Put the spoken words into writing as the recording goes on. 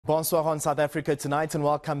Bonsoir en South Africa tonight and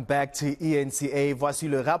welcome back to eNCA. Voici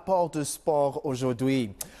le rapport de sport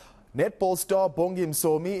aujourd'hui. Netball star Bongi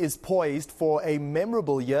Msomi is poised for a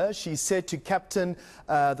memorable year. She's set to captain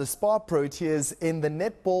the Spar Proteas in the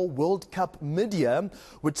Netball World Cup mid-year,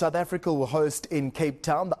 which South Africa will host in Cape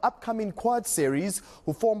Town. The upcoming quad series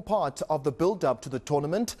will form part of the build-up to the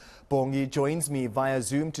tournament. Bongi joins me via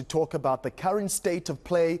Zoom to talk about the current state of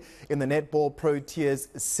play in the Netball Proteas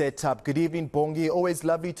setup. Good evening, Bongi. Always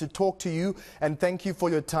lovely to talk to you, and thank you for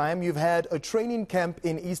your time. You've had a training camp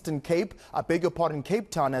in Eastern Cape, I beg your pardon, Cape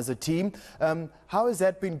Town as a team. How has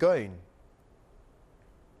that been going?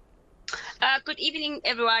 Good evening,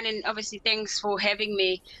 everyone, and obviously thanks for having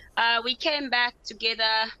me. We came back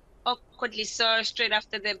together awkwardly so straight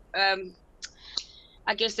after the,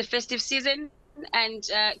 I guess, the festive season, and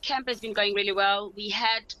camp has been going really well. We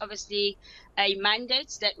had obviously a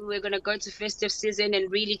mandate that we were going to go to festive season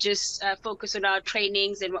and really just focus on our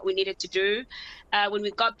trainings and what we needed to do. When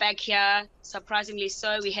we got back here, surprisingly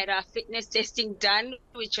so, we had our fitness testing done,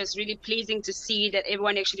 which was really pleasing to see that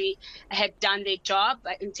everyone actually had done their job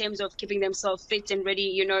in terms of keeping themselves fit and ready,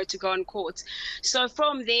 you know, to go on court. So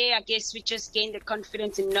from there, I guess we just gained the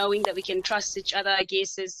confidence in knowing that we can trust each other, I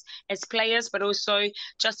guess, as players, but also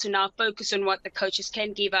just to now focus on what the coaches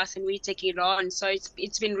can give us and really taking it on. So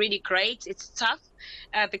it's been really great. It's tough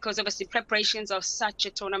because obviously preparations of such a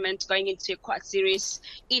tournament going into a quad series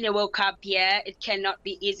in a World Cup, it cannot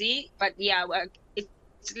be easy. But yeah,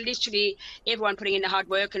 it's literally everyone putting in the hard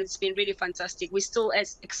work, and it's been really fantastic. We're still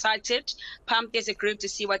as excited, pumped as a group to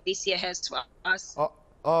see what this year has for us.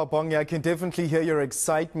 Oh, Bongi, I can definitely hear your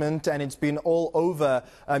excitement, and it's been all over,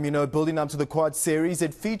 you know, building up to the quad series.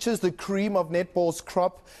 It features the cream of netball's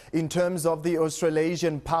crop in terms of the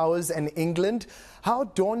Australasian powers and England. How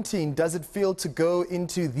daunting does it feel to go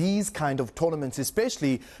into these kind of tournaments,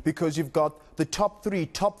 especially because you've got the top 3,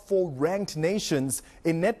 top 4 ranked nations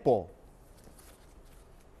in netball?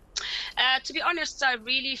 To be honest, I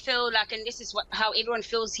really feel like, and this is how everyone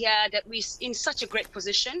feels here, that we're in such a great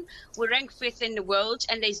position. We're ranked 5th in the world,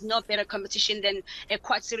 and there's no better competition than a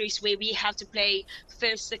quad series where we have to play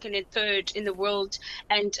 1st, 2nd, and 3rd in the world.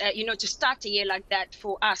 And, you know, to start a year like that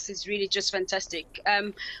for us is really just fantastic.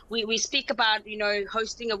 We speak about, you know,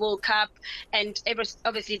 hosting a World Cup, and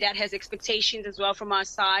obviously that has expectations as well from our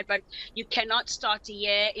side. But you cannot start a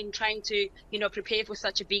year in trying to, you know, prepare for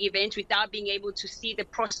such a big event without being able to see the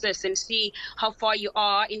process and see how far you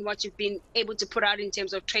are in what you've been able to put out in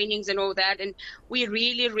terms of trainings and all that. And we're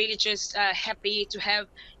really just happy to have,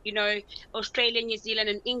 you know, Australia, New Zealand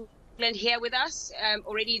and England here with us.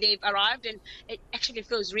 Already they've arrived, and it actually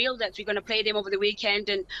feels real that we're going to play them over the weekend.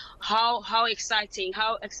 And how exciting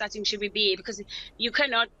should we be? Because you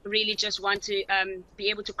cannot really just want to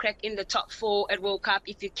be able to crack in the top 4 at World Cup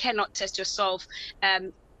if you cannot test yourself,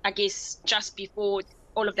 I guess, just before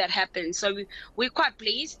all of that happened. So we're quite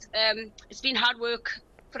pleased. It's been hard work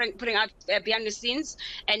putting out behind the scenes,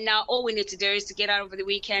 and now all we need to do is to get out over the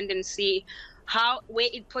weekend and see where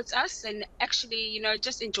it puts us, and actually, you know,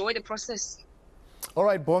 just enjoy the process. All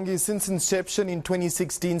right, Bongi, since inception in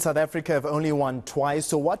 2016, South Africa have only won twice.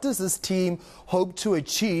 So what does this team hope to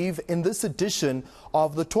achieve in this edition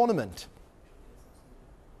of the tournament?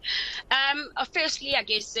 Firstly, I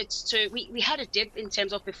guess it's we had a dip in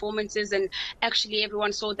terms of performances, and actually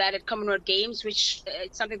everyone saw that at Commonwealth Games, which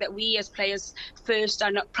it's something that we as players first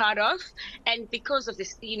are not proud of. And because of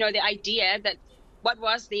this, you know, the idea that what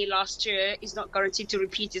was there last year is not guaranteed to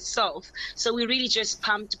repeat itself. So we're really just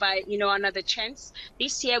pumped by, you know, another chance.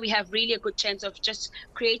 This year we have really a good chance of just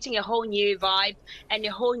creating a whole new vibe and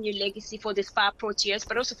a whole new legacy for the Spar Proteas,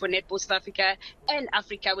 but also for Netball South Africa and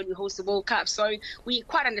Africa when we host the World Cup. So we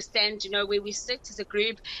quite understand, you know, where we sit as a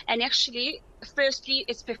group. And actually, firstly,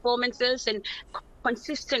 it's performances and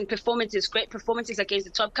consistent performances, great performances against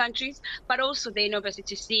the top countries, but also then obviously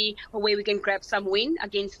to see where we can grab some win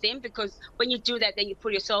against them, because when you do that, then you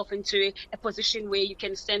put yourself into a position where you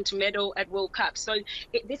can stand to medal at World Cup. So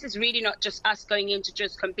this is really not just us going in to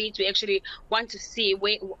just compete. We actually want to see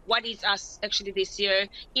what is us actually this year,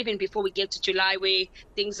 even before we get to July, where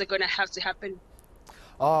things are going to have to happen.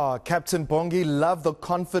 Captain Bongi, love the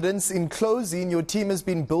confidence. In closing, your team has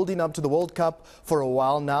been building up to the World Cup for a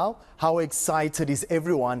while now. How excited is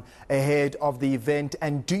everyone ahead of the event?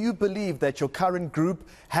 And do you believe that your current group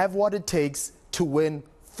have what it takes to win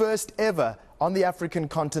first ever on the African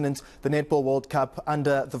continent, the Netball World Cup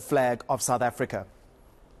under the flag of South Africa?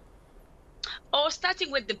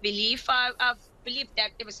 Starting with the belief, I've believe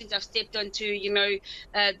that ever since I've stepped onto,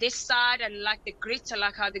 this side. I like the grit. I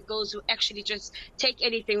like how the girls will actually just take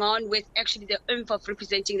anything on with actually the oomph of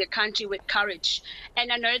representing the country with courage.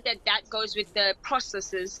 And I know that that goes with the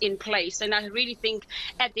processes in place. And I really think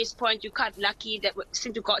at this point, you're quite lucky that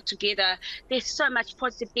since we got together, there's so much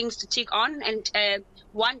positive things to take on. And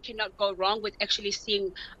one cannot go wrong with actually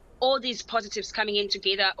seeing all these positives coming in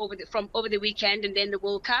together from over the weekend and then the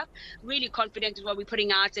World Cup. Really confident with what we're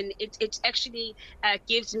putting out, and it actually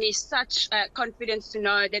gives me such confidence to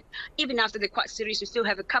know that even after the quad series, we still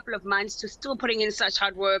have a couple of months to still putting in such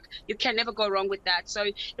hard work. You can never go wrong with that. So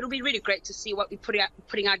it'll be really great to see what we're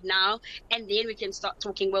putting out now, and then we can start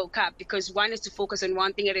talking World Cup, because one is to focus on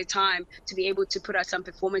one thing at a time to be able to put out some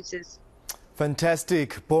performances.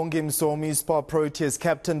 Fantastic. Bongi Msomi, Spar Proteas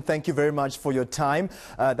captain, thank you very much for your time.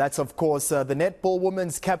 That's, of course, the netball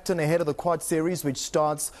women's captain ahead of the quad series, which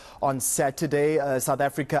starts on Saturday. South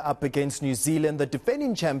Africa up against New Zealand, the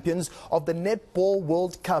defending champions of the Netball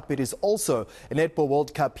World Cup. It is also a Netball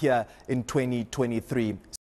World Cup here in 2023.